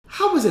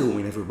is it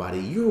going, everybody?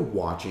 You're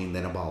watching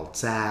Then About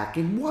Tech,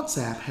 and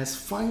WhatsApp has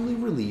finally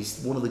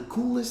released one of the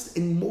coolest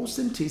and most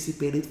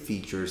anticipated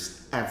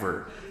features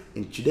ever.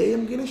 And today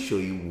I'm gonna show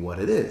you what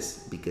it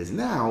is, because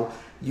now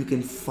you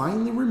can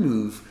finally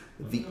remove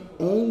the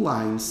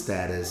online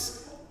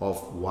status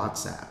of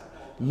WhatsApp,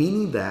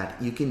 meaning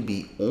that you can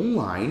be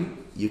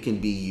online, you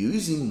can be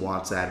using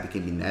WhatsApp, you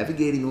can be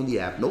navigating on the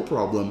app, no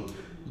problem,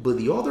 but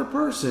the other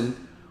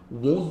person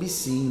won't be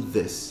seeing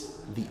this,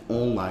 the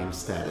online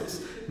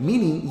status,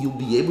 meaning you'll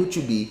be able to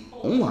be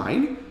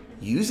online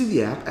using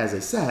the app, as I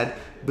said,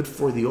 but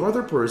for the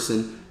other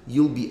person,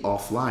 you'll be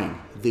offline.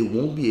 They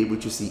won't be able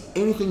to see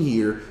anything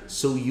here,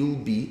 so you'll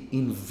be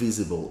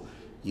invisible.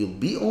 You'll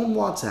be on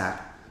WhatsApp,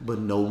 but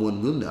no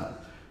one will know.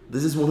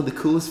 This is one of the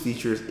coolest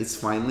features. It's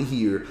finally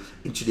here,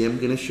 and today I'm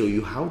gonna show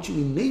you how to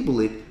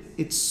enable it.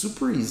 It's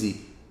super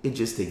easy. It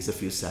just takes a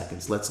few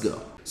seconds. Let's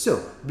go.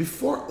 So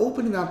before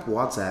opening up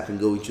WhatsApp and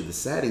going to the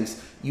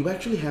settings, you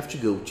actually have to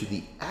go to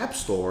the App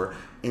Store,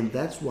 and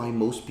that's why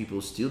most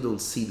people still don't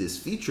see this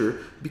feature,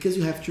 because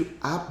you have to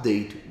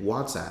update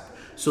WhatsApp.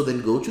 So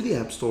then go to the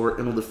App Store,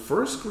 and on the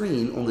first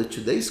screen, on the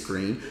Today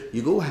screen,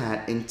 you go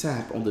ahead and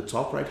tap on the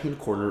top right hand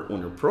corner on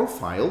your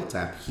profile,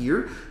 tap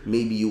here.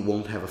 Maybe you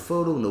won't have a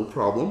photo, no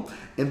problem.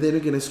 And then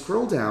you're gonna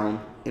scroll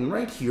down, and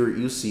right here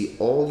you see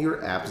all your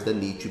apps that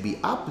need to be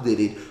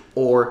updated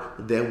or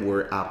that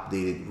were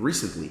updated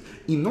recently.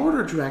 In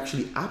order to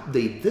actually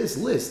update this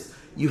list,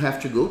 you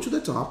have to go to the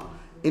top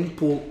and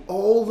pull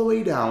all the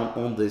way down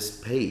on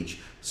this page.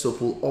 So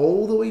pull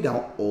all the way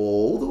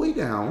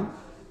down,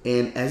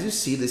 and as you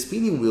see the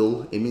spinning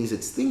wheel, it means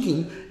it's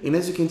thinking, and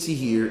as you can see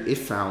here, it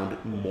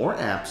found more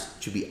apps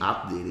to be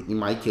updated. In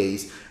my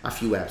case, a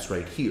few apps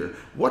right here.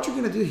 What you're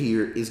gonna do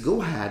here is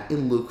go ahead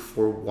and look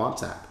for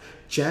WhatsApp.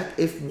 Check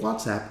if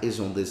WhatsApp is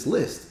on this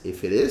list.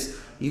 If it is,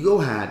 you go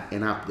ahead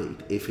and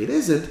update. If it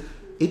isn't,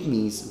 it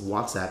means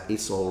WhatsApp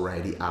is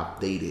already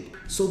updated.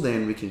 So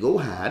then we can go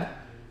ahead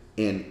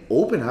and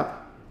open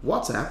up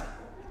WhatsApp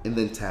and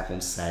then tap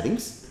on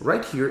settings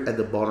right here at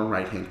the bottom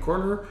right hand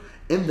corner,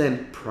 and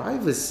then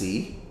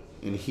privacy.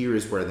 And here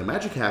is where the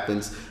magic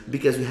happens,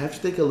 because we have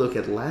to take a look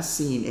at last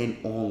seen and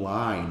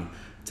online.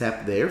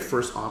 Tap there,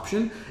 first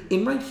option,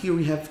 and right here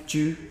we have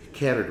two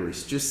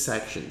categories, two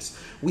sections.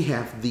 We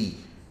have the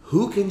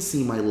who can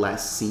see my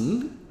last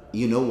seen.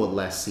 You know what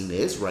last seen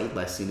is, right?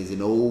 Last seen is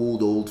an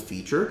old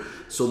feature.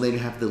 So then you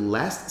have the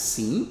last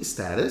seen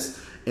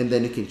status, and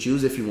then you can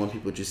choose if you want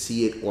people to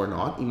see it or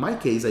not. In my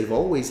case, I've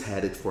always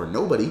had it for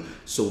nobody,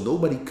 so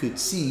nobody could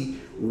see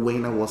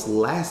when I was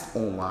last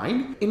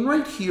online. And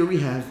right here we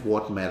have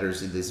what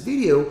matters in this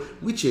video,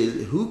 which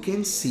is who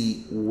can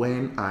see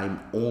when I'm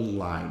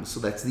online.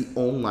 So that's the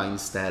online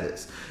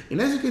status.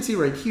 And as you can see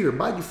right here,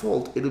 by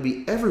default, it'll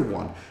be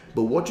everyone.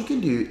 But what you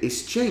can do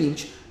is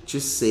change to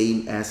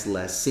same as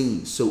last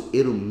seen. So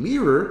it'll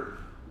mirror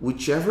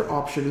whichever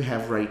option you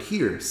have right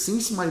here.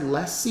 Since my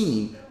last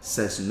seen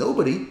says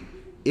nobody,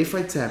 if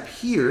I tap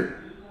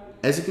here,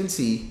 as you can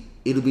see,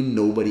 it'll be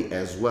nobody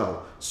as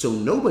well. So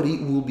nobody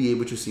will be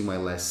able to see my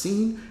last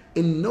seen,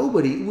 and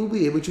nobody will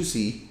be able to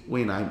see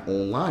when I'm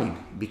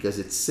online, because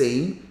it's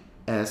same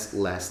as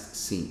last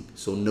seen.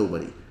 So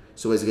nobody.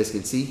 So as you guys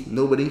can see,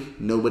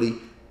 nobody,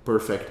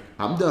 perfect.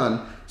 I'm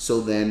done.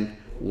 So then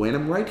when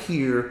I'm right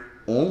here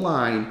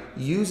online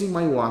using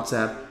my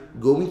WhatsApp,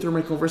 going through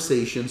my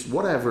conversations,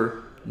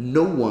 whatever,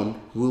 no one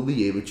will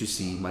be able to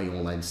see my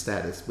online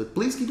status. But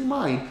please keep in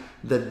mind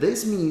that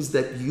this means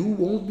that you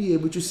won't be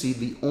able to see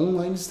the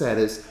online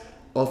status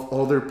of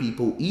other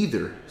people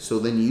either. So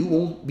then you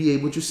won't be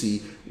able to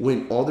see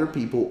when other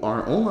people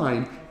are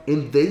online,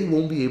 and they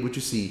won't be able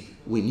to see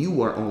when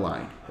you are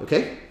online.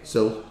 Okay?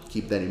 So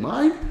keep that in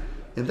mind,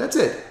 and that's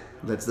it.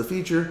 That's the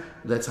feature.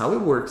 That's how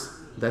it works.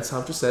 That's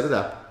how to set it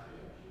up.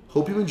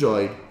 Hope you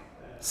enjoyed.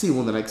 See you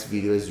on the next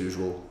video as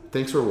usual.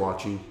 Thanks for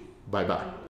watching. Bye-bye.